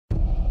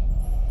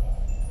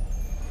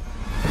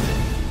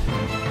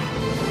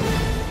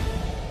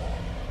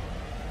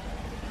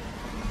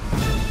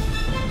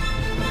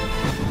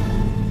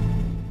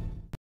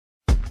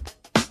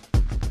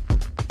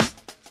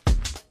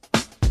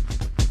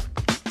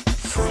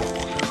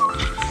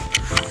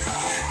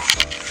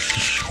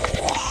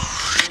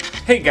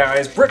Hey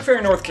guys,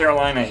 BrickFair North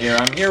Carolina here.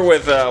 I'm here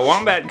with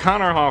Wombat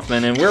Connor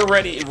Hoffman, and we're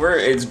ready.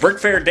 It's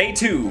BrickFair Day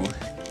 2.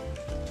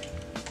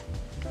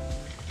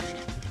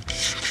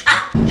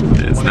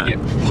 I want to get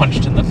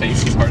punched in the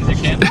face as hard as I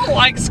can.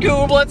 Like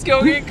Scoob, let's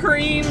go get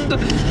creamed.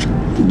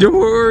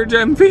 George,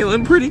 I'm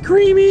feeling pretty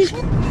creamy.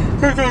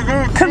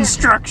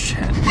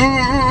 Construction.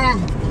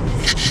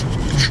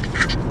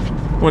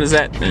 What does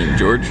that mean,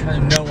 George?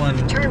 No one.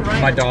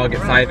 My dog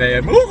at 5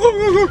 a.m.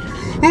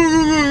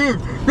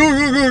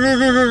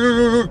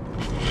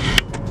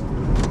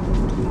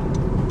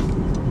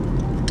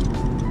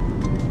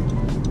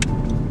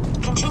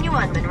 Continue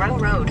on Monroe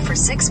Road for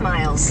 6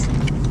 miles.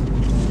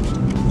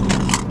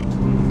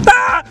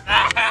 Ah!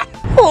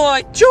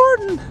 Oh,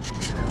 Jordan,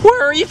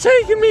 where are you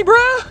taking me,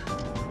 bruh?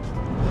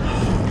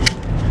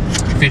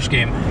 Fish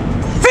game.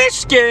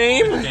 Fish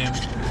game? Fish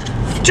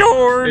game.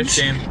 George, Fish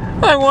game.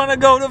 I want to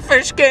go to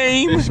fish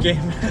game. Fish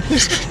game.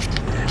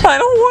 I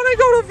don't want to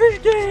go to fish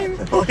game.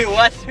 Wait,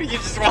 what? You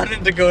just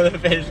wanted to go to the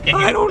fish game?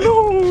 I don't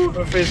know.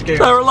 A fish game.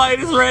 Our light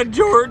is red,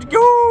 George.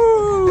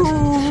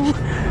 Go.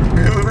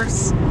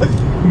 Goose.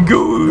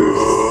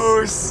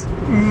 Goose.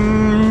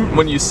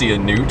 When you see a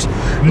newt.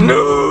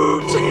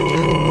 Newt.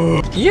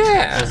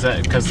 Yeah.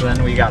 Because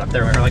then we got up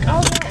there and we were like,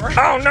 oh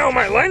no, Oh no,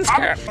 my lens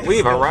cap.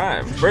 We've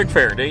arrived.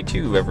 BrickFair Day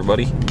 2,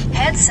 everybody.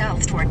 Head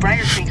south toward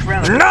Briar Creek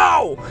Road.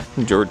 No!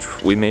 George,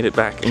 we made it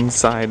back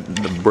inside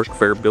the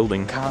BrickFair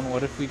building. Con,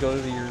 what if we go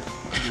to your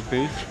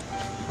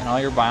booth and all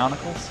your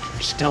bionicles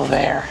are still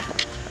there?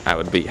 I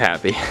would be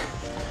happy.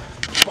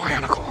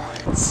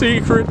 Bionicle.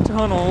 Secret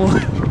tunnel.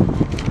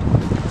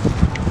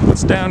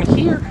 What's down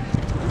here?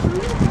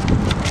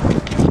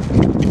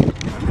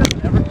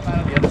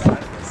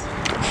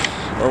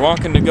 We're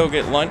walking to go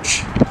get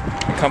lunch,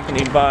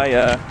 accompanied by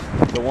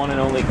the one and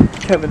only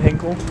Kevin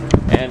Hinkle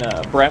and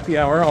Brappy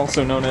Hour,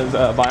 also known as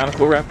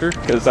Bionicle Raptor,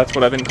 because that's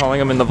what I've been calling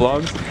him in the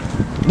vlogs.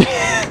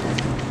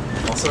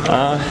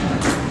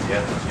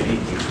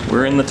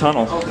 We're in the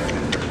tunnel.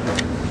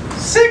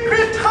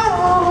 Secret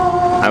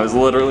tunnel! I was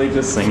literally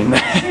just singing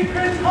that.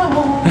 Secret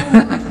tunnel!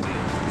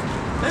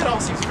 That all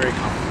seems very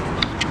common.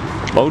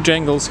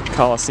 Bojangles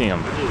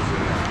Coliseum.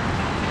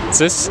 Is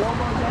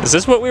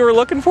this what we were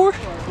looking for?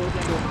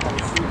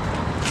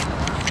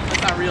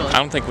 Not really. I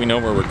don't think we know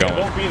where we're going. It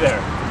won't be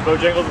there.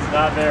 Bojangles is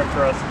not there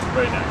for us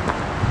right now.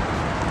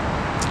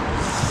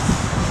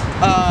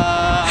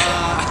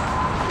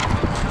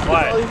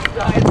 Why?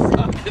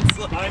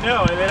 I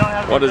know, and they don't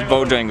have. What does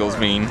Bojangles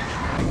mean?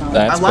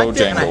 That's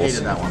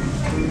Bojangles. that one.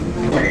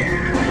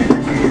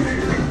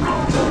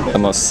 The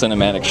most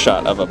cinematic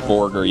shot of a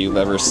burger you've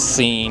ever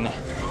seen. I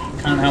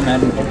don't know how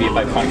mad it would be if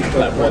I punched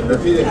that burger.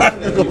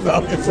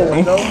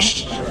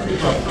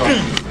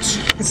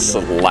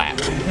 Slap.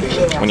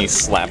 When you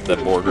slap the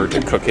burger to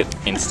cook it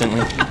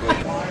instantly.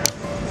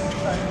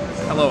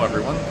 Hello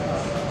everyone.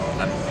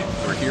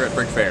 We're here at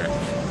BrickFair.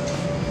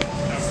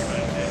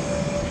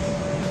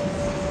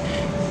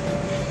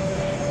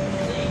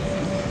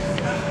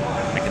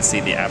 I can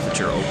see the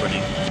aperture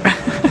opening.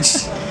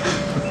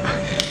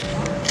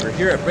 We're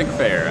here at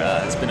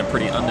BrickFair. It's been a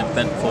pretty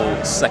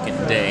uneventful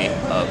second day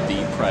of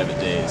the private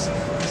days.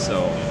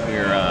 So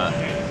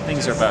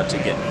things are about to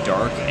get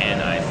dark,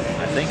 and I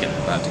think it's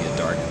about to get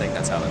dark. I think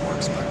that's how that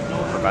works. But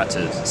we're about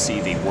to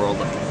see the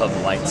World of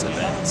Lights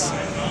events.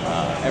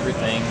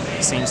 Everything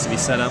seems to be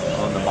set up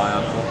on the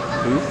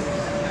Bionicle booth,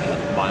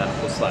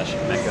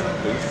 Bionicle/Mecha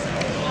booth.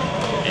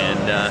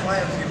 And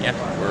yeah,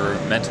 we're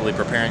mentally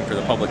preparing for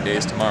the public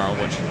days tomorrow,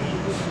 which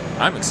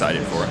I'm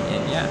excited for.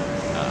 And yeah,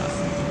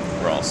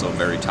 we're also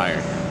very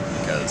tired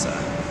because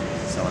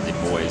some of the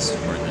boys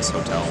were in this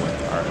hotel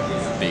with our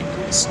big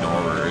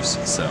snorers,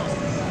 so.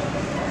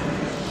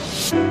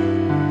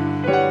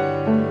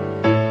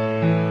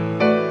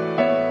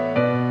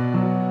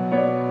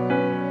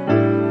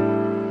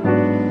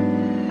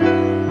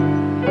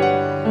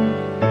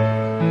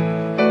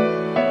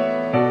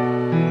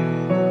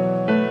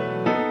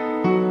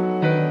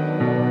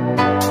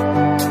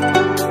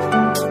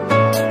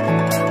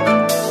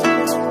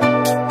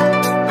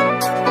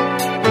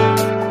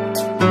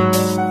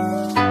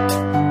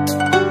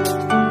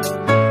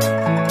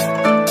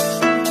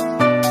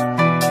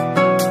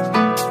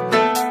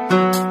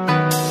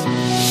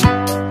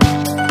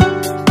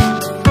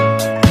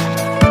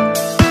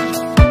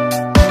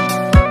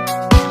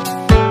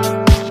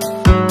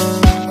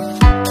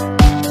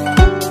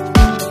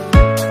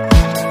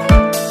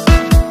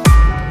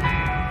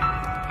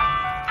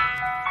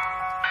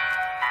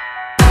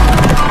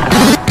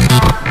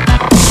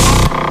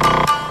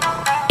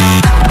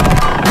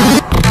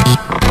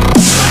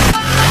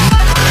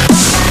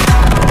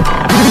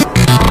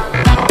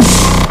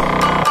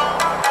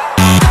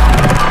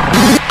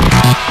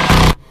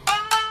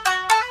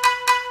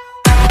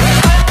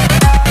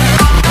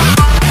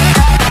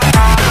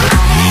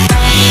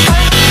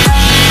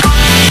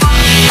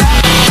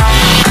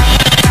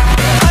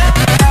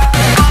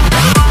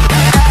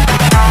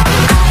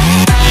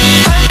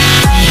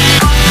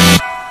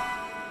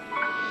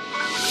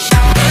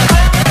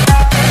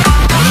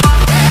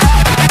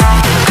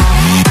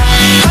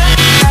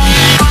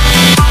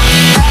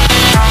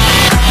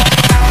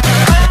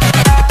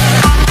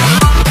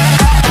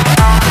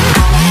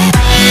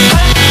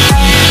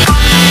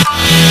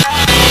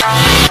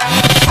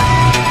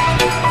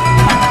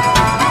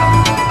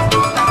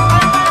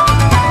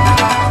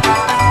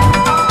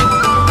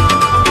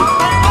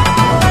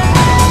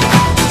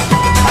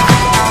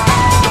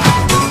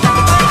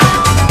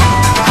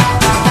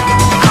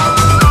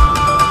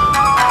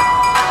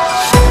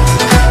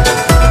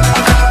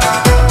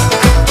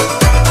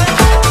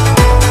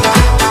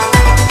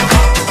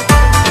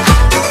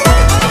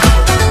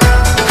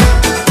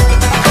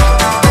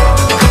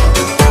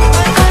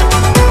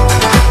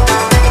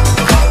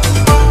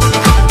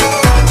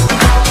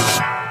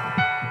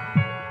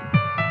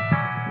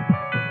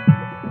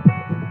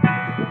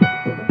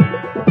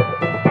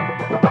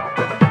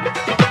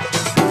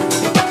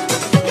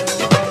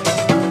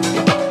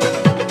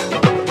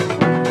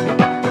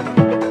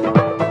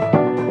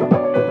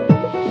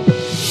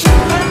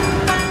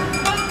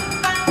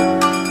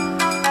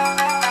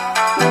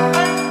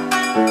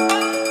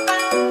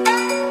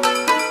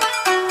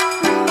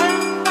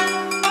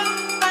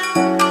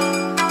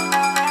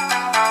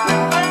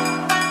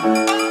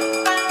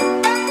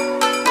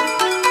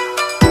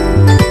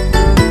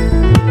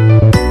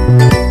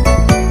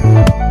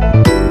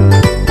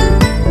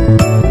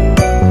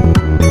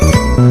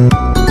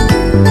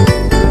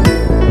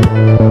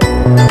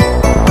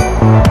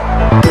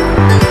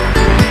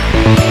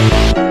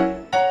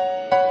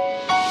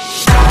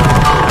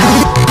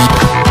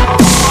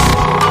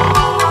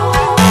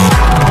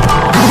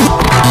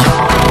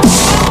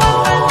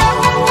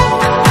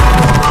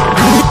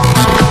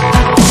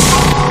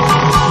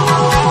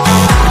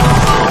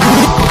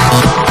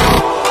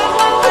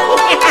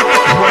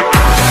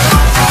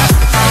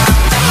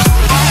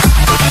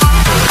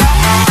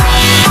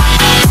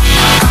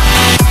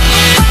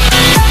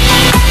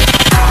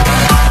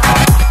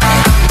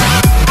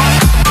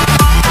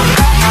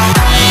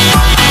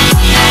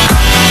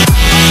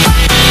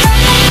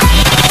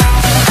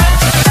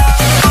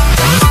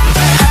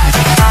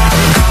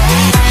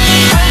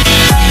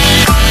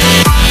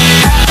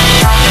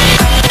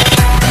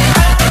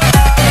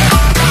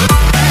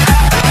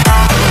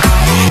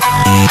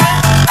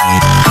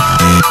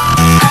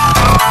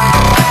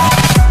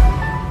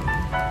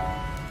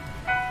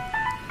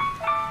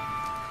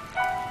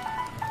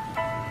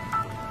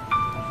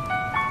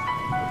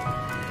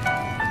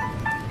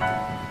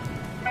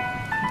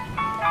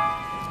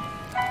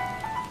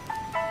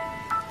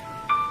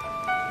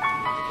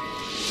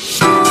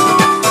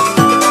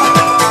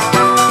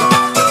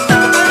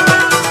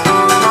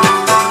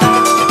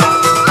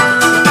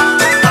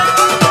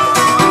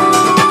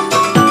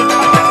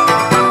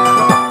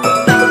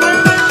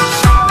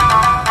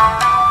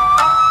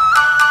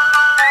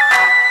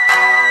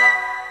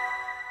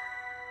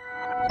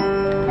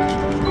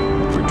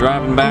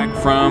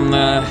 from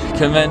the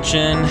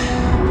convention.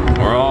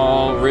 We're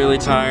all really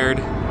tired,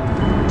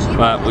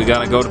 but we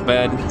gotta go to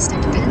bed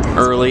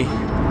early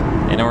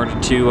in order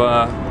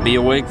to be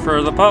awake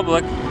for the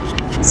public.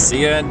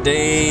 See ya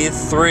day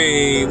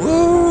 3.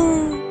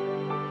 Woo!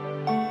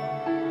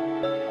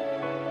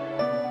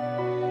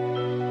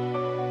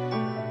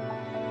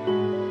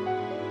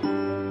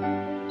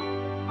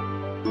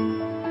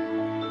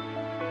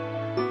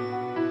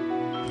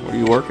 What are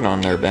you working on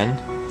there, Ben?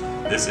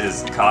 This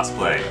is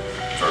cosplay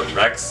for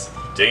Rex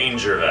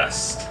Danger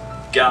Vest,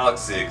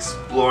 Galaxy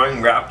Exploring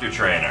Raptor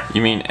Trainer.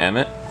 You mean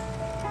Emmett?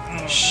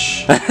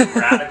 Shh.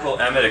 Radical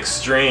Emmett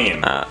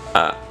Extreme.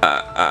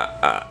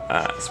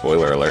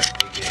 Spoiler alert.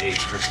 AKA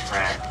Chris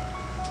Pratt.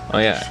 Oh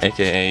yeah,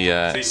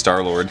 aka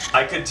Star-Lord.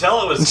 I could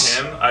tell it was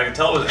him. I could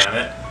tell it was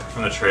Emmett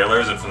from the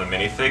trailers and from the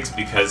minifigs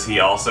because he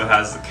also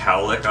has the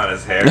cowlick on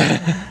his hair.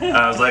 And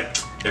I was like,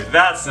 if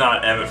that's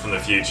not Emmett from the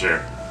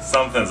future,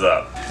 something's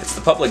up. It's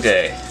the public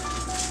day.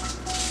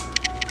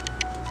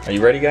 Are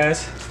you ready,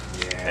 guys?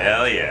 Yeah.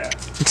 Hell yeah.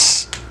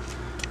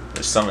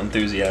 There's some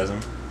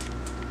enthusiasm.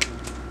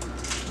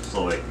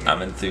 Still waking up.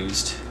 I'm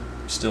enthused.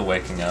 Still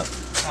waking up.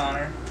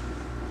 Connor,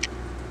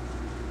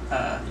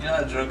 you know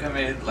that joke I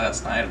made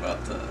last night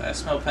about the I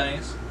smell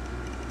pennies?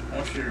 I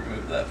want you to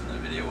remove that from the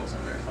video. It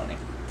wasn't very funny.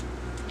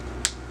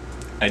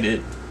 I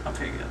did.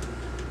 Okay, good.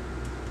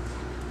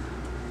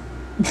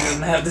 We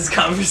didn't have this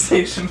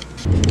conversation.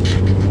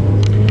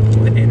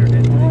 The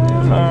internet.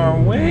 On our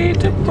way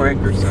to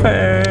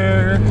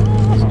BrickFair.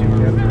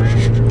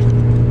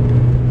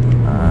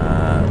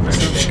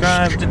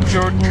 Subscribe to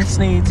Jordan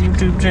Sneed's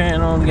YouTube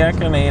channel, The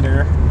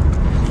Akinator.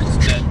 It's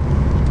dead.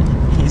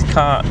 He's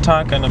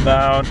talking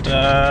about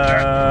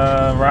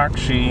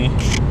Roxy.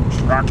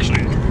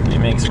 Roxy. He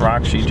makes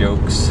Roxy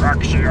jokes.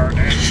 Roxy are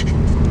dead.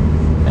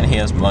 And he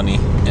has money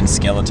and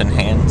skeleton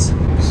hands.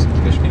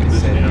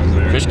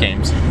 Fish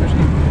games.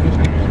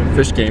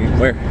 Fish game.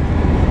 Where?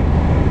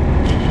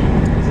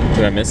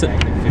 Did I miss it?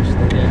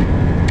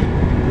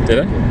 Did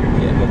I?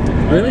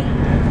 Really?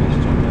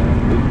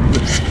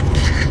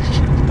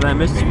 Did I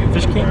miss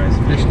fish game?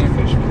 Fish game.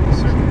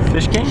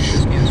 Fish game?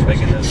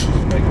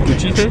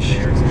 Gucci fish?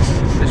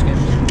 Fish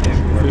game.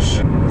 Fish.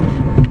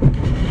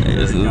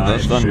 This is the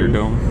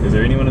Thunderdome. Is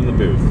there anyone in the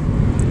booth?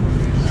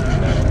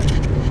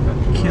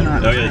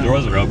 Cannot. Oh yeah, the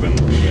doors are open.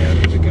 Yeah,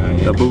 there's a guy.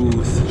 The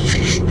booth.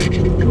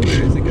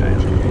 There's a guy.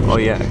 Oh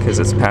yeah, because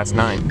it's past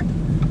 9.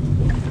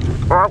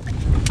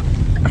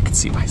 I can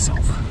see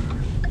myself.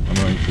 I'm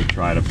going to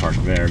try to park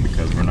there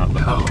because we're not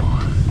the public.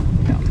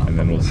 And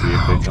then we'll see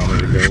if they tell me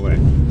to go away.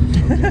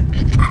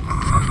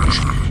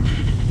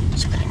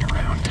 Spinning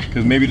around.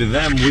 Because maybe to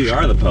them, we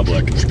are the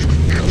public.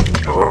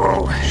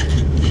 Oh.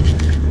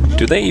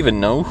 Do they even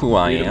know who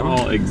I am?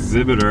 All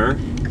exhibitor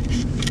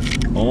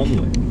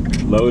only.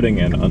 Loading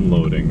and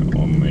unloading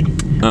only.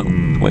 Oh,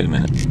 wait a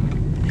minute.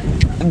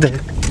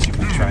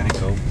 Trying to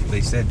go.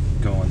 They said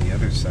go on the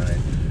other side.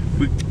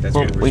 That's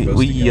Well, where we're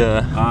supposed to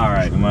go.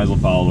 Alright, we might as well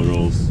follow the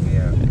rules.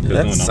 Yeah.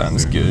 That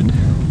sounds good.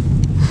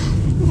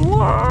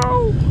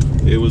 Wow.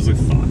 It was a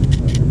thought.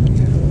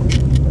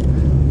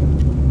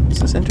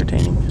 This is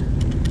entertaining.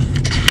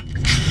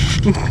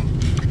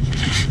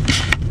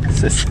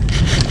 This is...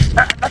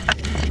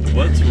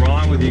 What's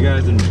wrong with you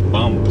guys in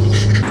bumps?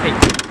 Hey,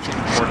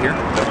 we're here.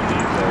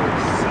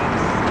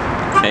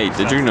 Hey,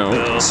 did you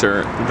know,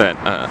 sir, that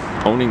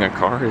owning a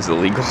car is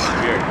illegal?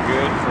 We are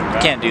good for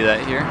Can't do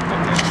that here.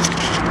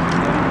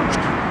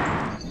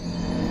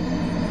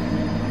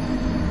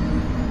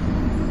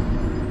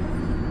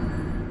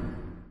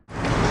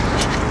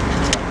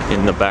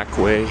 In the back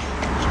way,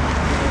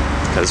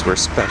 because we're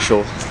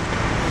special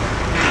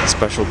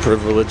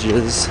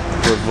privileges.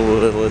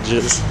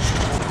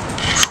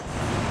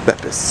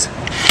 Beppis.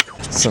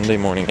 Sunday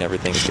morning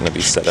everything's gonna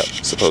be set up,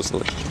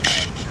 supposedly.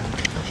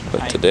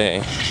 But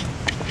today,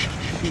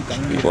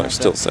 people are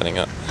still setting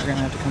up. We're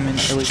gonna have to come in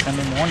early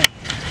Sunday morning.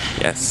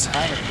 Yes. I'm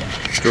tired again.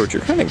 George,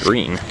 you're kinda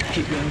green. I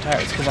keep getting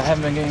tired. It's because I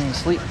haven't been getting any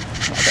sleep.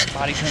 My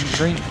body turns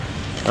green.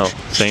 Oh,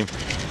 same.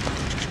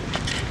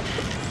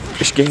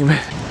 Fish game.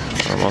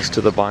 Almost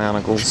to the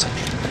Bionicles.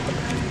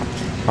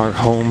 Our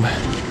home.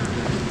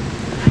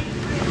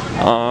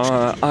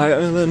 Our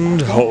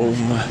island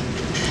home.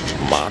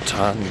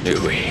 Mata Nui.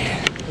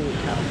 Holy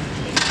cow.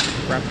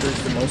 Raptor's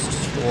the most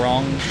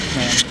strong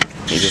man.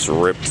 He just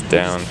ripped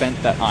down. Just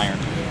bent that iron.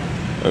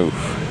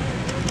 Oof.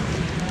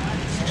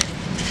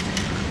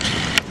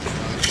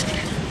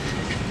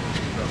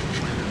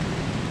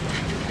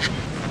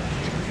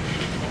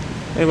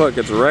 Hey look,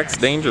 it's Rex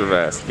Danger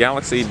Vest,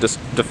 Galaxy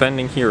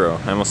Defending Hero.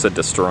 I almost said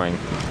destroying.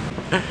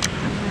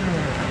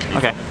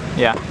 Okay,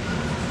 yeah.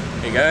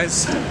 Hey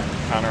guys,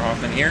 Connor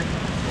Hoffman here.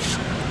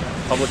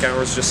 Public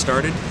hours just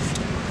started.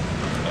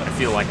 I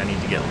feel like I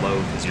need to get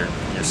low because you're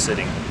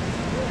sitting.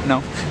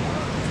 No.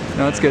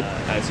 No, it's good.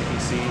 As you can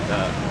see,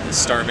 the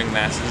starving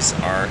masses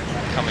are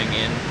coming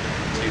in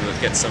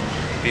to get some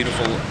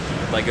beautiful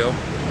Lego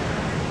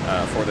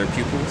for their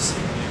pupils.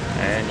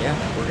 And yeah,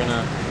 we're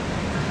gonna,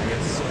 I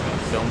guess,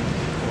 film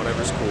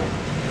whatever's cool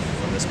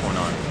from this point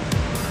on.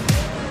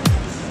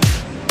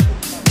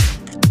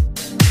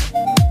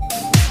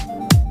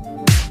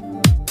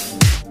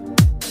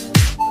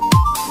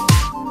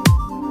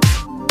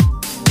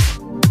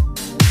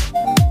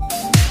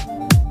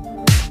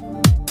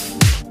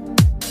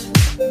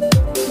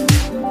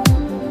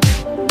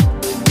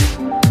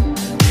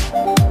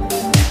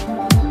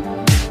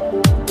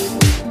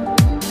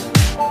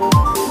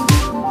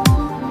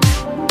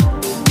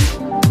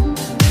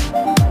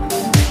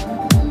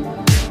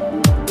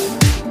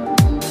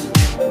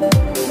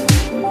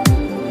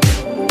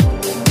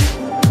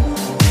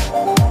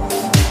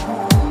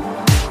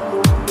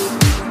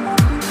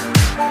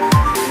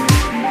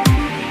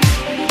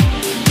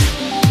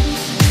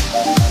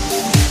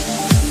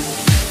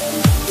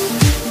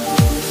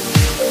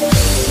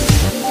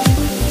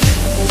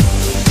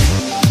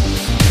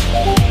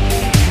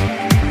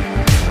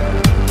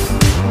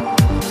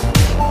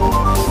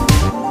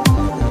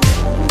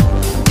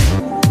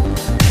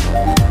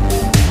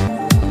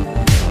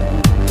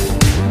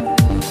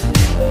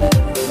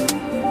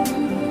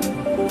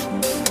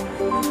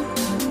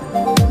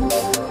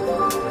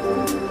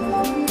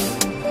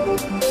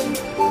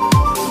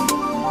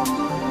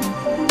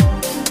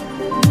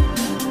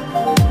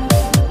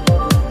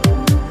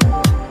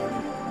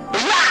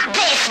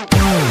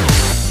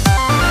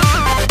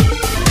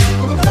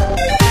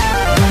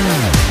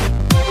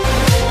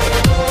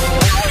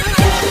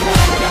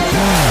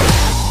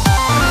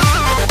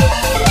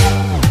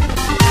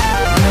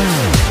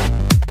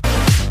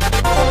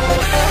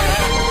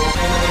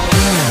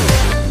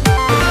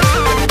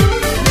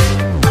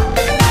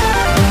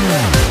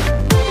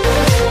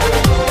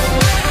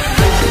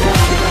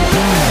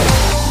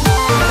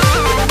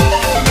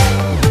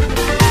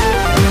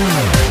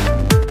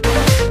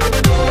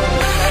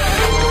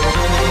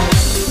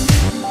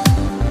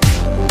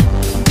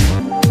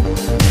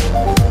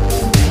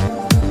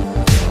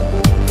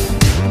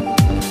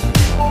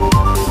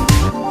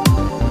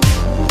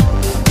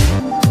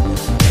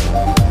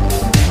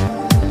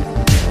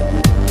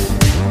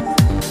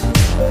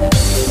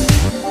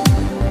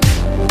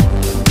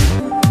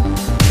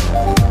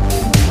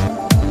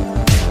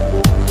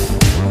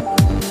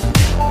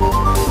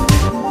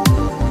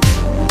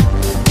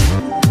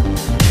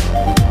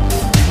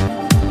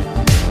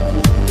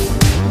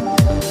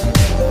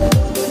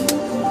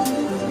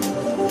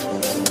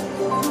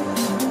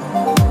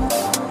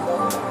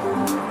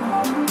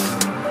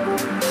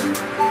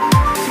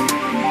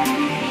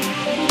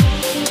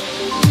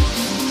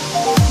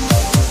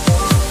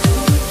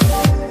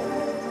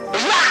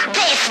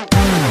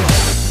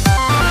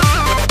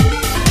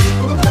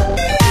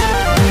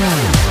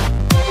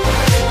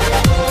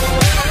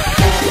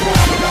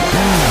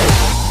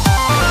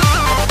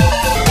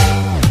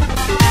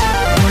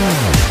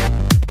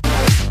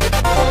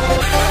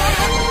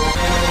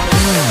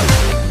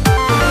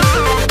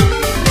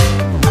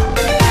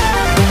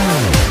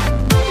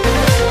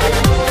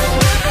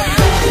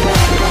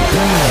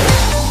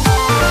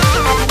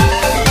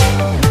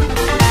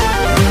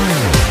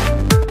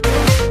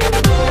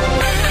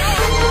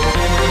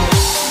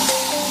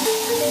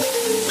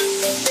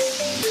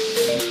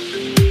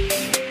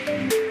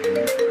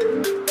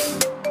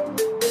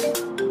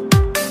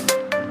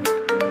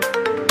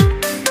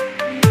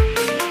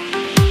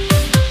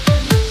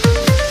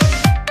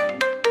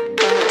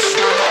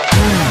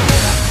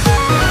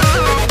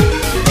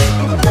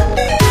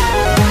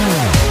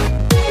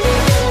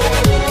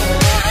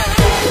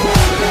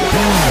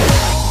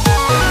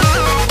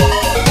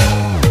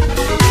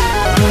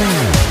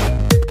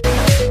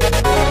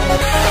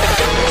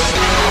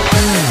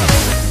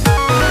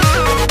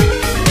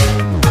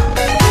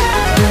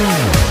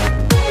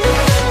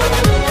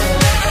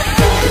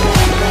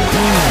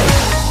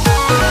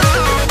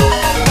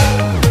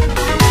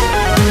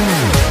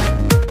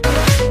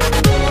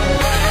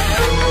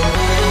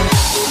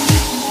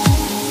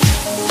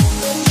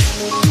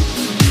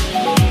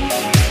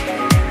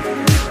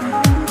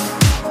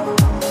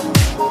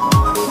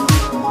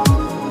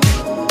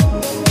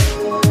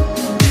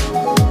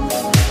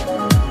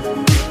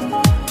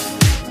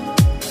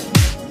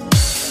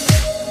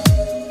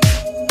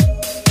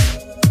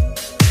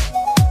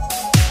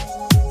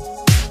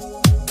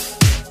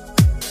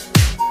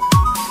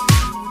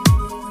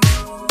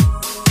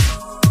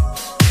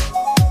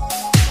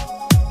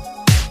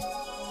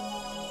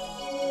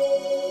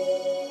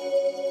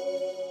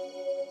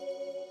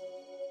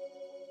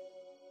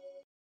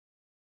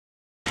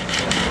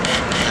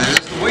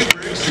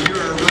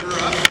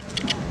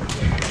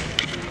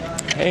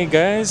 Hey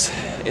guys,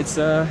 it's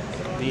the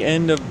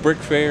end of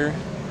BrickFair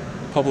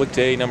public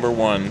day number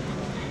 1.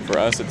 For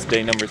us, it's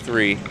day number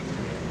 3.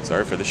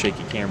 Sorry for the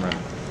shaky camera.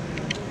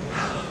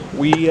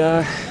 We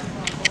had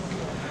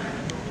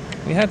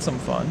some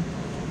fun.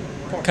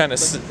 Kind of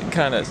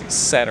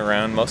sat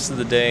around most of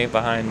the day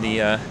behind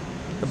the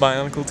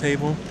BIONICLE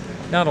table.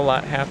 Not a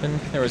lot happened.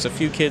 There was a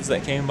few kids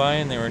that came by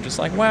and they were just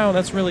like, "Wow,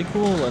 that's really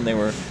cool," and they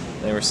were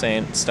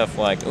saying stuff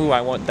like, "Ooh,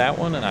 I want that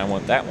one, and I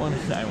want that one,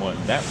 and I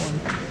want that one."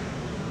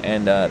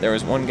 And there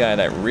was one guy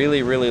that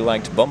really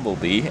liked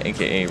Bumblebee,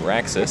 aka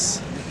Raxus.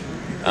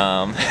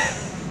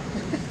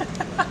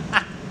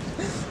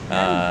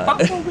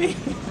 Bumblebee.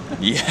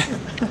 Yeah.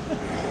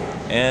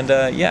 And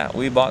yeah,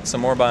 we bought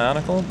some more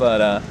BIONICLE,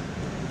 but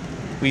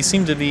we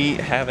seem to be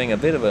having a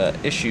bit of an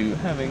issue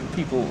having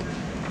people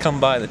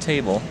come by the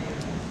table,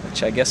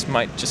 which I guess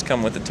might just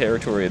come with the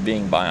territory of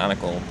being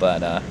BIONICLE.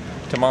 But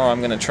tomorrow I'm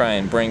going to try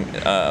and bring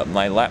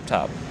my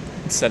laptop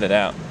and set it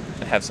out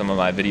and have some of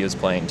my videos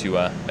playing to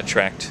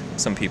attract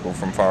some people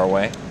from far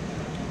away.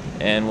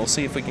 And we'll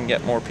see if we can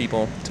get more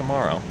people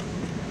tomorrow.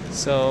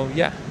 So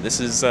yeah, this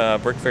is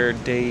BrickFair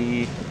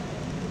day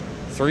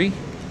 3?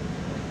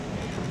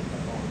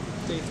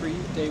 Day 3,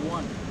 day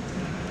 1.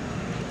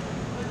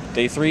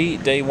 Day 3,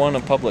 day 1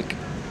 of public.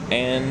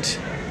 And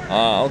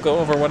I'll go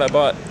over what I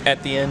bought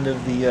at the end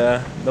of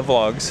the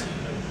vlogs.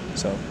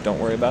 So don't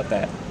worry about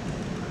that.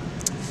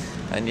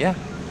 And yeah,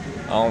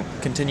 I'll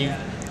continue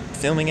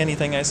filming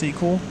anything I see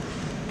cool.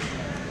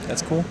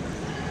 That's cool.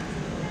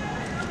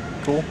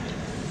 Cool.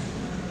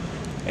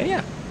 And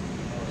yeah.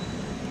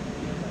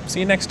 See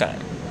you next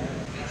time.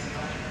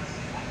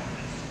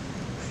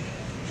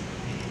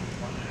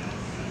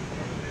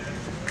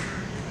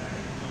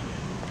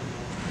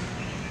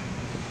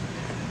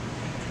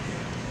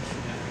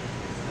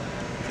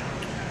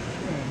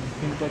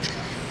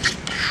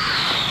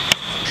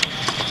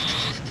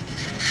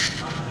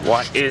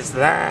 What is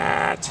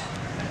that?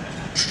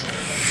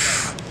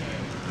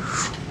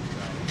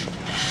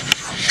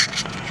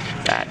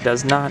 That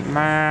does not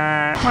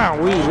matter. Wow,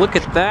 look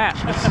at that.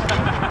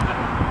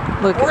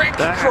 Look at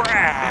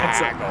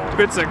that.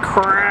 It's a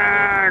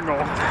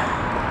craggle.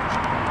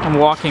 I'm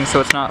walking,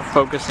 so it's not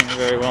focusing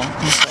very well.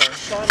 I'm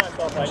sorry.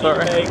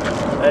 Sorry. Make a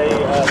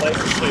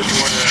license plate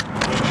border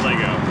with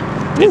Lego.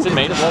 Is it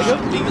made of Lego?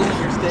 Legal in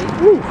your state?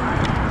 Woo.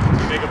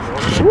 Make a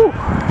border. Woo.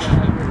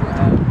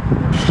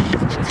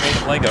 It's made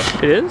of Lego.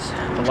 It is?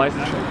 The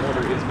license plate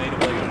border is made of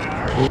Lego.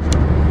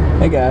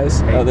 Hey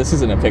guys. Oh, this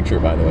isn't a picture,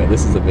 by the way.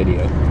 This is a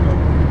video.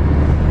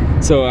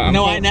 So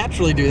I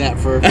naturally do that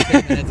for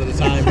 10 minutes at a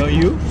time, don't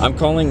you? I'm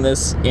calling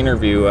this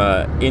interview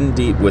In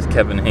Deep with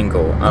Kevin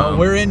Hinkle.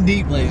 We're in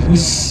deep,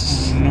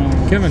 ladies.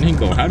 Kevin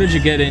Hinkle, how did you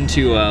get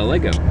into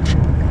Lego?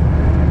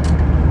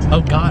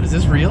 Oh God, is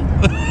this real?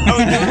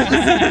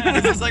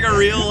 Is this like a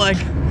real, like,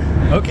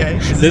 okay.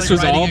 This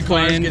was all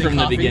planned from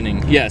the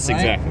beginning. Yes, right?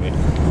 Exactly.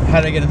 How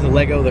did I get into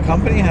Lego the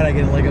company? How did I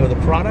get into Lego the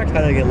product?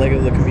 How did I get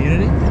Lego the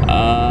community?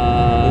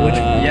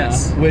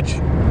 Yes.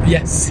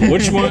 Yes.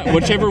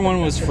 Whichever one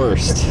was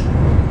first.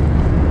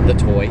 The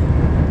toy.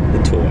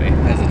 The toy.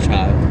 As a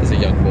child, as a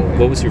young boy.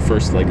 What was your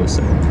first Lego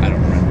set? I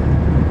don't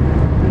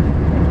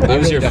remember. What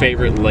was your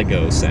favorite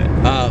Lego set?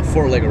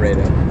 For Lego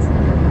Radio.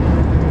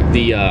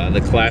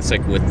 The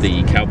classic with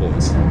the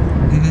cowboys.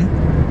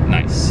 Mm-hmm.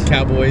 Nice.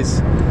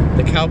 Cowboys.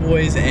 The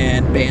Cowboys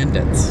and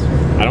Bandits.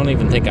 I don't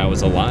even think I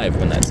was alive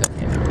when that set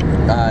came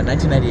out.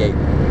 1998.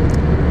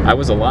 I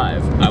was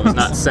alive. I was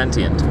not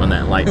sentient when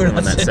that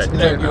set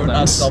came out. You were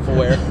not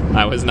self-aware.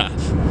 I was not.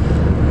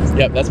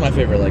 Yep, that's my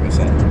favorite Lego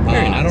set.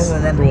 Very nice. I don't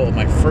remember what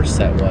my first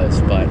set was,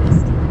 but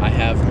I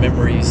have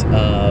memories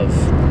of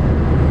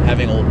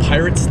having old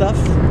pirate stuff.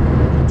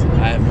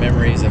 I have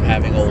memories of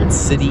having old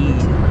city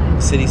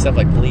stuff,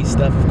 like police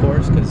stuff, of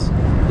course, because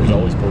there's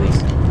always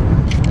police.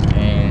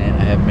 And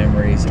I have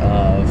memories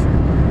of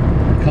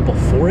a couple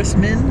Forest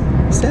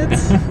Men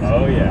sets.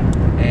 Oh yeah.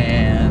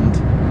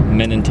 And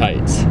Men in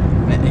Tights.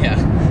 yeah.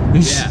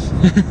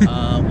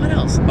 What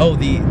else? Oh,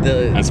 the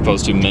as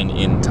opposed to Men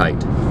in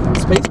Tight.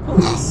 Space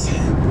Police,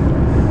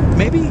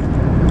 maybe,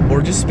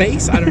 or just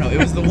space. I don't know. It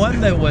was the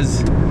one that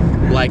was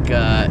like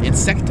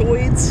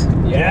insectoids.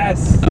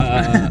 Yes.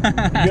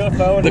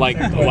 UFO and like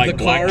the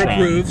car Blacktron.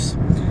 approves.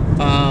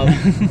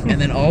 And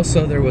then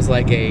also there was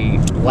like a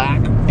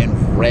black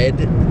and red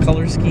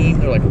color scheme.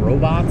 They're like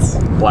robots.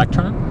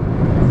 Blacktron?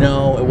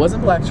 No, it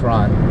wasn't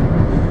Blacktron.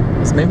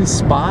 It's maybe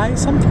Spy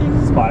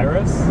something.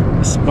 Spyrus?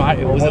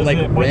 Spy. Was it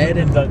like red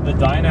and the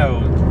Dino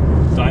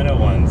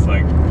ones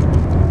like?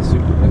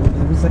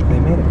 It was like they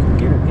made a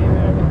computer game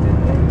out of it,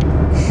 didn't they?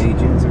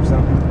 Agents or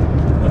something.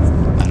 That's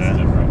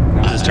different.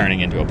 This is turning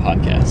into a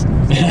podcast.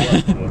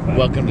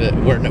 Welcome to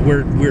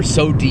we're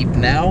so deep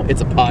now.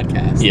 It's a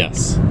podcast.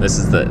 Yes, this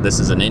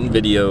is an in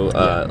video.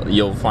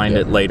 You'll find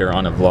it later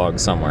on a vlog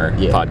somewhere.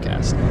 Yeah.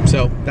 Podcast.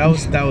 So that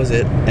was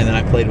it, and then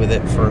I played with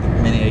it for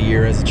many a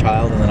year as a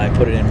child, and then I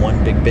put it in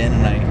one big bin,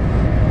 and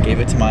I gave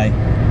it to my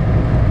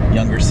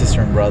younger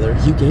sister and brother.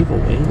 You gave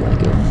away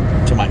Lego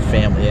to my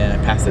family. Yeah,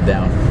 I passed it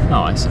down.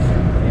 Oh, I see.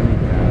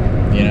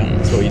 You know,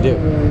 that's what you do.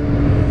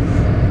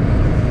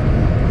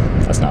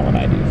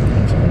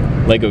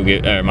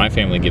 My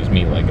family gives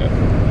me Lego.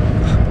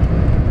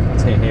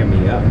 Say, hand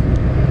me up.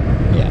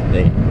 Yeah,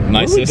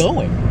 Where are we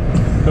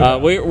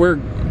going? We're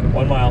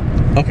 1 mile.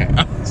 Okay.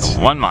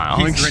 1 mile.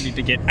 He's ready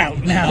to get out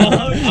now.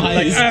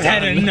 I've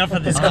had enough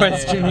of this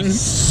questioning.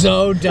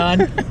 So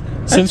done.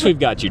 Since we've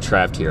got you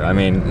trapped here, I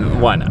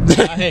mean, why not?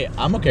 Hey,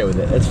 I'm okay with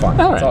it. It's fine.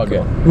 All It's right, all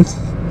cool. good.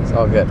 It's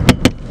all good.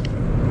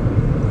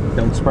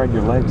 Don't spread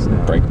your legs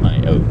now. Break my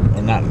oath.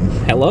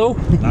 Well,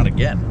 not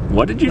again.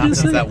 What did you Not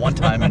just since say? that one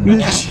time. And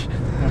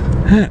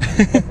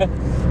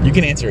you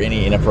can answer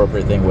any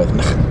inappropriate thing with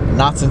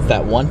not since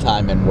that one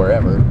time and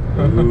wherever.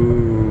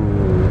 Ooh.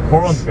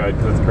 Portland's good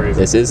because it's crazy.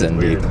 This is It's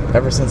indeed. weird.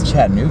 Ever since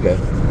Chattanooga.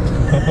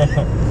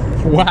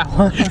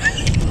 Wow.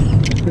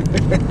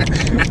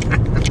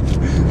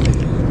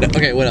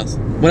 Okay, what else?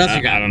 What else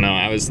you got? I don't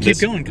know. Keep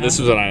going, Kyle. This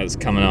is what I was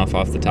coming off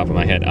the top of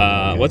my head.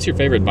 What's your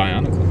favorite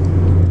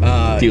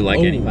Bionicle? Do you like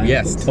any Bionicles?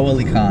 Yes,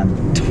 totally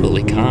con.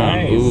 Totally calm.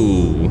 Nice.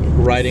 Ooh.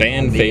 Riding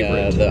Fan on the,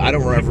 favorite. I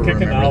don't remember.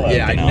 Picanala.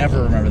 Yeah, I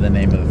never remember the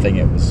name of the thing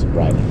it was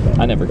riding. But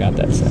I never got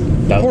that set.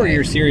 that was Pour my-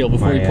 your cereal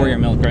before you pour your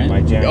milk, right?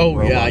 My giant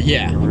Oh yeah, robot.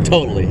 yeah,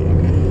 totally.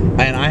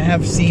 And I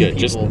have seen Good.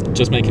 people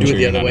Just making do sure it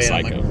the you're other not a way. And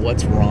I'm psycho. like,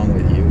 what's wrong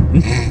with you?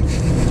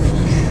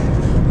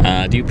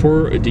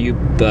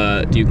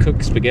 Do you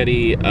cook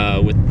spaghetti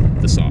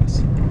with the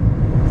sauce?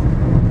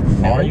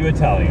 Are you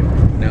Italian?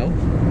 No.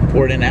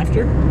 Pour it in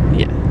after.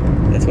 Yeah.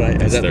 That's what I.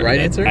 Is that the right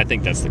answer? I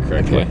think that's the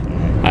correct Okay. way.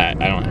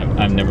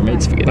 I've never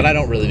made spaghetti. But I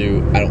don't really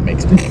do. I don't make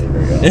spaghetti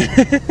very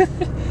well.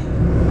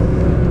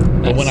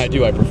 But when I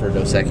do, I prefer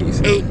Dos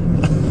Equis.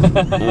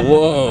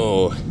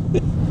 Whoa.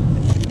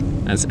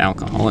 That's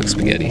alcoholic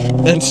spaghetti.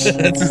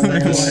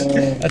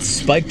 That's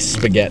spiked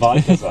spaghetti.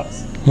 Vodka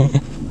sauce.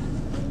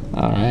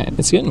 All right,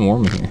 it's getting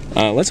warm in here.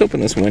 Let's open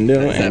this window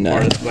Is that and.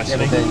 part of the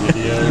questioning?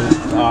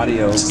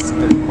 Audio.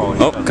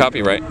 Oh,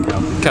 copyright.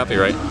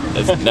 Copyright.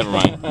 Never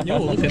mind. Yo,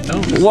 look at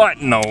those. What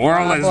in the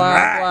world is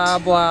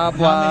that? Blah,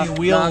 blah, How many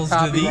wheels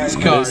do these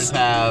cars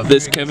have?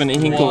 This Kevin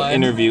Hinkle One,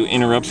 interview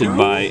interrupted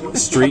by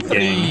Street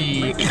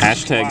Gang.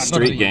 Hashtag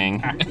Street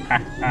Gang.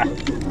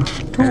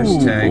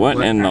 Hashtag What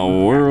in the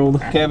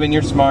world? Kevin,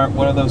 you're smart.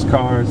 What are those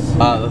cars?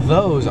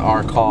 Those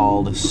are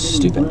called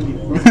stupid.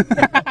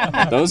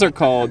 Those are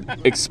called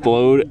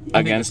explode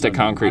against a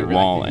concrete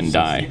wall and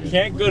die. You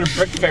can't go to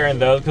BrickFair in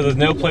those because there's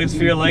no place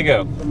for your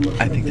Lego.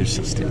 I think they're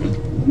so stupid.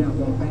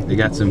 They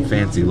got some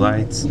fancy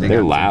lights. They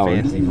They're got loud.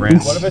 Some fancy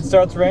rims. What if it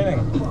starts raining?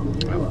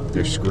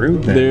 They're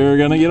screwed then. They're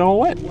gonna get all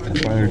wet.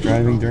 That's why they're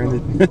driving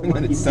during the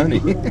when it's sunny.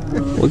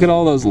 Look at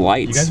all those You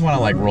lights. guys want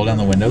to like roll down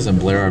the windows and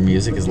blare our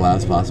music as loud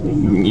as possible?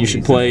 You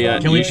should play.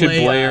 Can we You should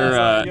play,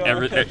 blare.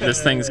 This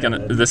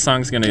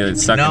song's gonna get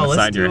stuck No, let's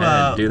inside do, your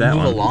head. Do that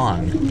Move one.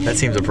 Along. That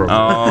seems appropriate.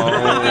 Oh,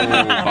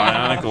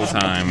 Bionicle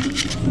time.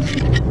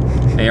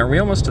 Hey, are we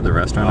almost to the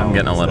restaurant? I'm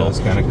getting a little. Those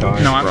kind of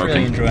cars. No, I'm Broken.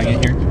 really enjoying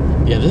it here.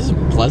 Yeah, this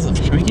is pleasant.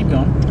 Can we keep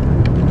going?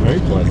 Very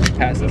pleasant.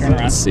 Turn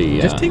Let's around. see.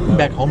 Just take me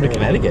back home to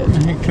Connecticut.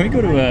 Can we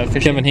go to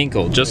fish? Kevin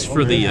Hinkle, just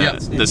for the Yeah.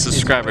 the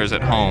subscribers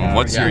at home,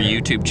 what's your Yeah.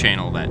 YouTube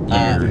channel that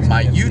you're?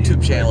 My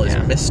YouTube channel is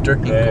Mr.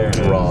 Hinkle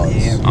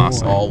Draws.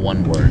 Awesome. All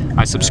one word.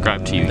 I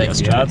subscribed to you Thank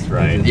you. yesterday. That's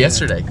right.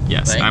 Yesterday.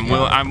 Yes, Thank I'm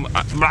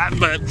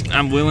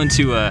you.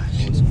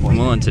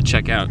 willing to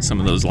check out some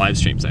of those live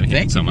streams I've heard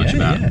Thank so you. much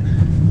Yeah, about.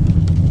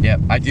 Yeah,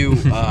 I do.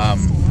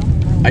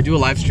 I do a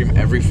live stream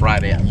every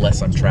Friday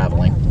unless I'm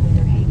traveling.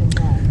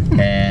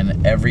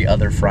 And every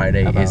other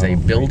Friday is a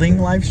building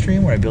live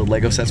stream where I build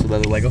Lego sets with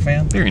other Lego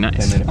fans. Very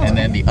nice. And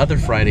then the other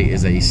Friday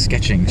is a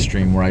sketching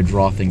stream where I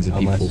draw things that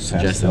people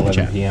suggest in the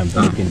 11 chat. p.m.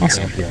 Then you can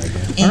camp here, I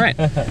guess. All right,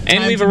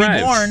 and we've to be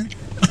arrived. born.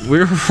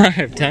 We're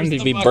arrived. Time to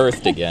be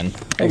birthed again.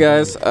 Hey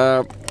guys,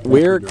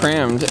 we're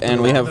crammed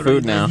and we have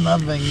food now.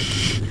 Nothing.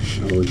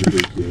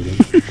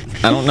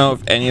 I don't know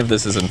if any of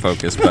this is in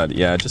focus, but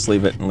yeah, just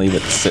leave it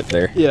sit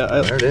there. Yeah.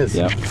 There it is.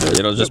 Yep,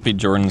 it'll just be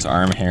Jordan's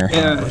arm hair.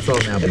 Let's all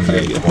now be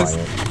very quiet.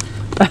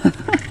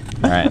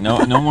 All right,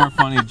 no more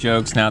funny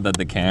jokes now that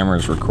the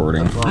camera's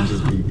recording.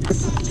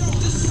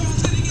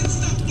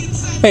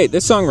 Hey,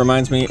 this song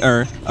reminds me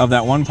of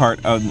that one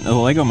part of the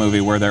Lego movie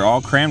where they're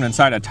all crammed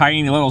inside a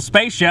tiny little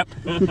spaceship.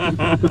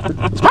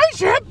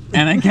 Spaceship!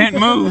 And they can't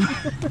move.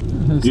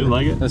 Do you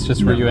like it? That's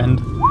just where you end.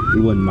 It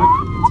wasn't my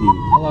cup of tea.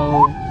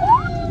 Hello.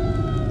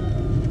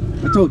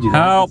 I told you that.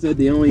 Help. I said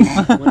the only one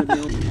of the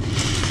only.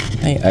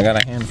 Hey, I got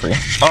a hand for you.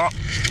 Oh,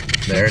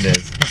 There it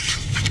is.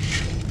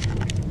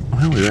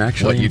 well, we were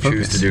actually What you in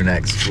choose focus. to do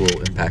next will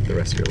impact the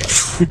rest of your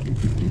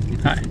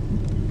life. Hi.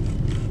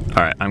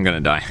 All right, I'm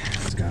gonna die.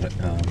 He's got it.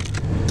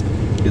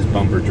 His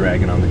bumper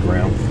dragging on the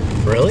ground.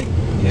 Really?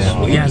 Yeah.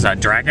 Oh, yeah, is that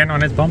dragon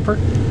on his bumper?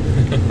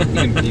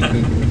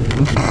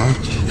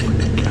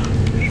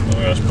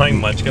 When I was playing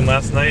Munchkin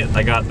last night,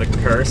 I got the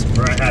curse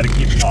where I had to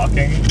keep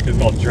talking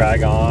because I'll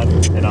drag on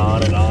and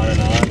on and on and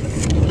on.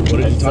 What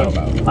did you talk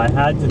about? I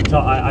had to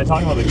talk. I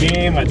talked about the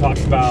game. I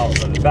talked about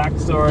the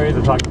backstories.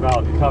 I talked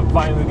about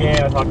finding the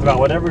game. I talked about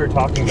whatever we were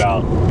talking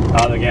about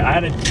the game. I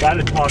had to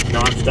talk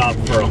nonstop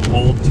for a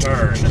whole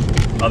turn.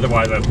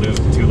 Otherwise, I'd lose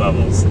 2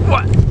 levels.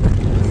 What?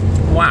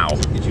 Wow.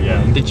 Did you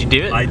Yeah. win? Did you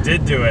do it? I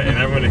did do it, and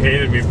everyone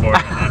hated me for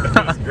it.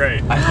 It was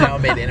great. I've now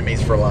made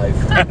enemies for life.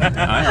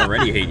 I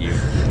already hate you.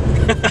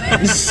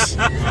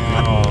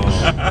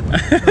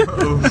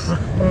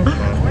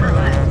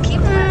 Keep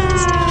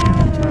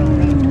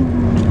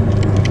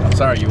I'm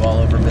sorry, you all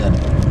overbid.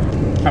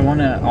 I want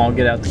to all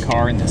get out the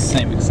car in the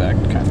same exact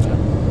kind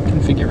of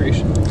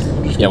configuration.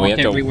 Just Yeah, walk we have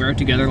to- everywhere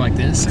together like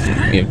this,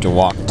 We have to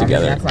walk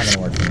together. That's not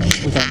gonna work for me.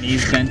 with our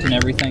knees bent and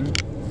everything.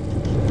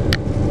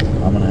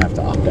 I'm gonna have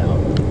to opt out.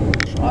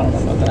 I don't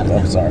know about that.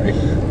 I'm sorry.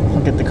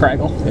 I'll get the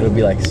craggle. It'll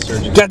be like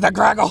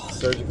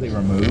surgically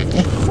removed.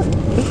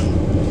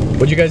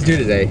 What'd you guys do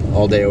today?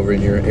 All day over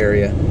in your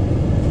area?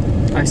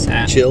 I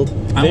sat. Chilled?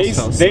 I almost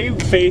fell asleep.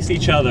 They faced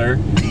each other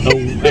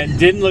and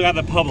didn't look at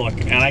the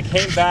public. And I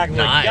came back and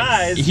Nice. like,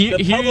 guys, the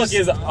Here's- public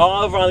is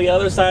all over on the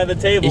other side of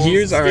the table.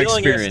 Here's our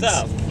stealing your experience.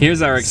 stuff.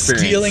 Here's our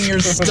experience. Stealing your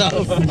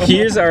stuff.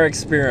 Here's our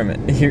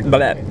experiment.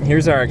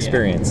 Here's our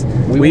experience.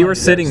 We We wanted were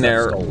to sitting get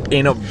there our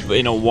stuff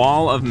in a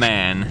wall of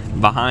man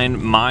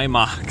behind my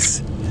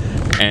mocks,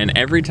 and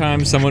every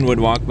time someone would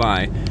walk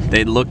by,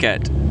 they'd look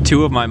at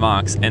two of my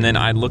mocks, and then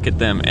I'd look at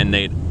them, and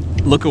they'd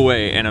look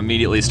away and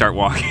immediately start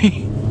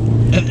walking.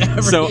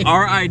 So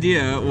our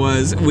idea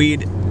was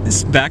we'd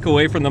back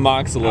away from the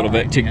mocks a little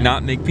bit to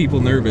not make people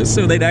nervous,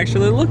 so they'd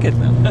actually look at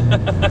them.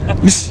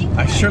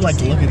 I sure like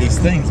to look at these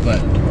things,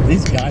 but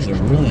these guys are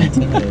really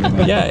intimidating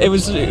me. Yeah, it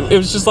was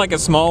just like a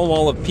small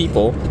wall of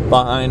people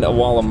behind a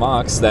wall of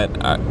mocks that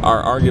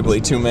are arguably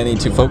too many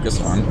to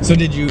focus on. So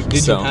did you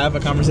So- have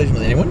a conversation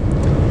with anyone?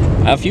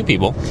 A few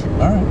people.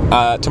 All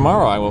right.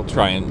 Tomorrow I will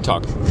try and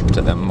talk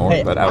to them more,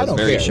 Hey, but I was don't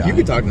very care. shy. You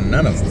could talk to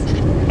none of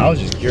them. I was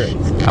just curious.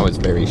 I was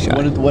very shy.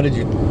 What did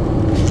you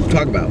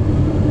talk about?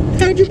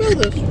 How'd you build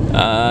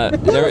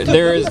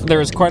this?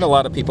 There's quite a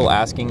lot of people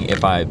asking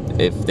if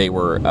they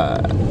were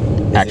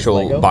actual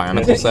Lego?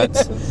 Bionicle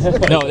sets.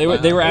 No,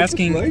 they were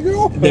asking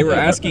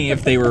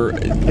if they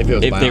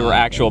were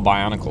actual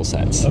Bionicle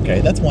sets. Okay,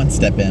 that's one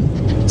step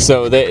in.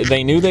 So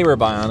they knew they were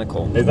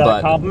Bionicle. Is that but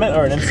a compliment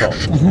or an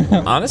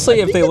insult? honestly,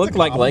 if they it's look a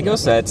like compliment. Lego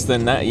sets,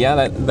 then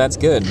that's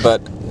good.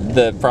 But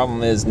the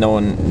problem is no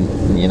one,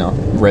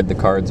 read the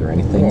cards or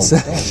anything. So.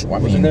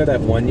 Wasn't there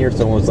that one year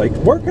someone was like,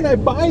 where can I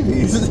buy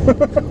these?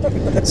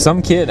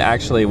 Some kid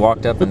actually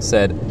walked up and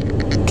said,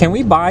 "Can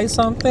we buy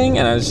something?"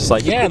 And I was just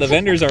like, "Yeah, the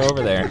vendors are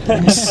over there."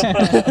 You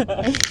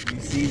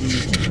see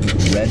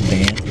these red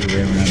bands we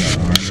wear around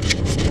our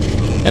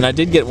arms? And I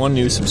did get one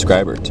new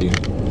subscriber too.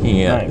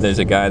 Nice. There's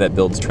a guy that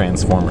builds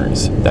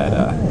Transformers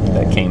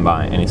that came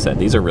by, and he said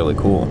these are really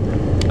cool.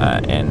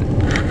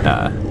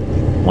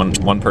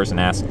 One person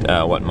asked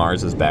what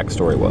Mars's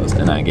backstory was,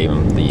 and I gave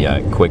him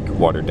the quick,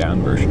 watered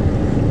down version.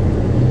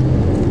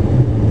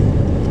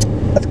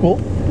 That's cool.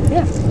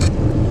 Yeah.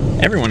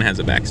 Everyone has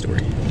a backstory.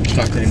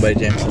 Talk to anybody,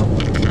 Jameson?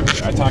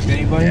 I talk to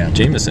anybody? Yeah.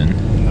 Jameson.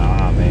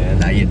 Nah, man.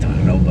 Now you talk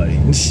to nobody.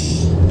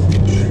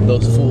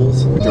 Those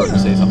fools. Jordan,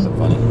 say something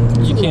funny.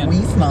 You can't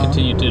Wee small.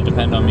 continue to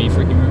depend on me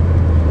for humor.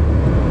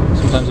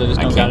 Sometimes I just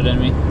I don't got it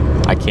can't. in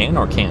me. I can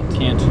or can't.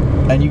 Can't.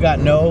 And you got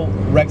no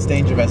Rex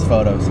Dangerous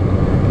photos.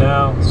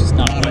 No. It's just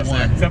not Not my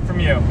one. Except from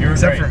you. You were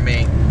Except great. for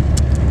me.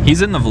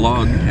 He's in the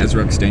vlog as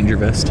Rex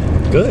Dangervest.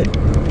 Good.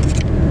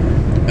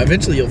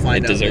 Eventually you'll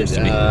find It out deserves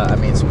that,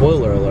 to be.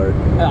 spoiler alert.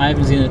 I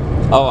haven't seen it.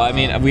 Oh, I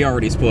mean, we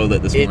already spoiled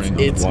it this morning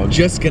It's on the vlog.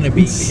 just gonna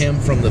be him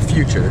from the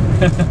future.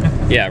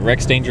 Yeah,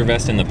 Rex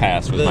Dangervest in the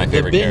past was my The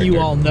favorite Ben character. you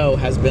all know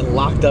has been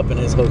locked up in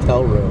his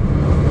hotel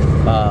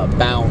room,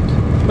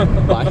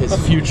 bound by his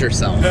future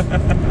self.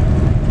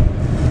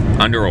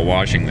 Under a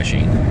washing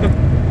machine.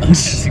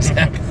 Yes,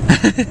 exactly.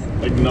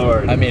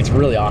 Ignored. I mean, it's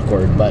really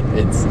awkward, but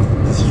it's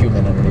this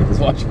human underneath his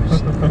washing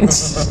machine.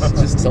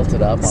 Just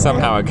tilted up. on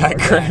Somehow it got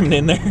crammed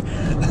in there.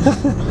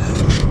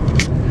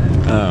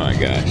 Oh my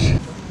gosh.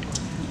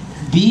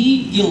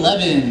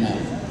 B11.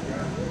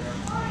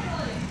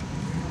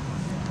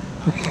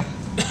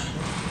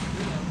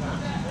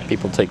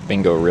 People take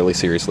bingo really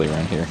seriously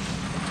around here.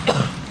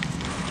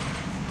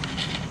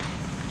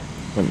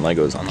 When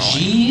Lego's on the line.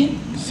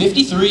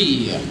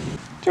 G53.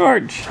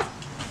 George!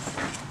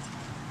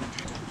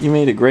 You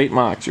made a great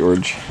mock,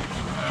 George.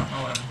 I don't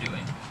know what I'm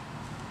doing.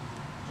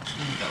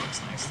 That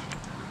looks nice.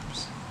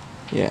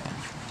 Yeah.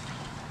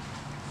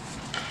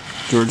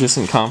 George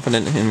isn't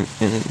confident in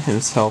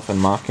himself and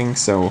mocking,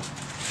 so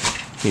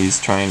he's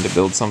trying to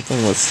build something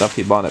with stuff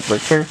he bought at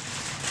BrickFair.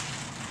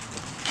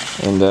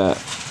 And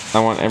I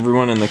want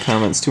everyone in the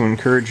comments to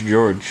encourage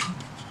George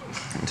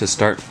to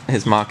start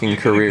his mocking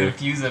career.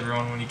 Confuse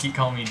everyone when you keep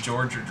calling me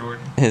George or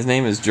Jordan. His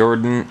name is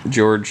George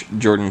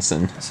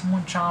Jordanson.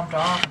 Someone chomped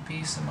off a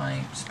piece of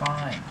my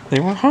spine. They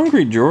were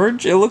hungry,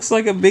 George. It looks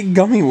like a big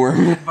gummy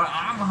worm. But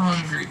I'm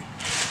hungry.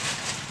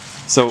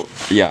 So,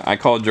 yeah, I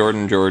called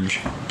Jordan George.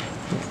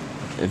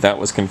 If that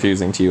was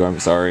confusing to you, I'm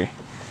sorry.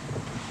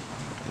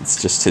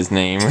 It's just his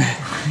name.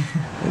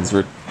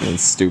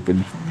 It's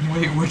stupid.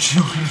 Wait, which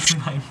one is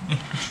my name?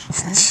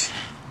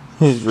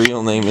 His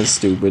real name is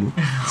stupid.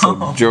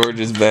 So George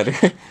is better.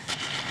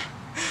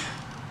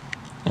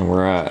 And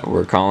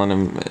we're calling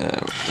him.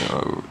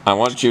 I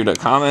want you to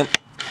comment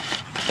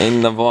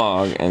in the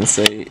vlog and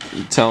say,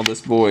 tell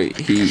this boy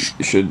he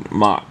should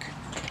mock.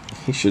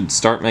 He should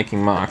start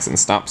making mocks and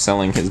stop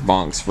selling his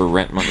bonks for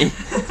rent money.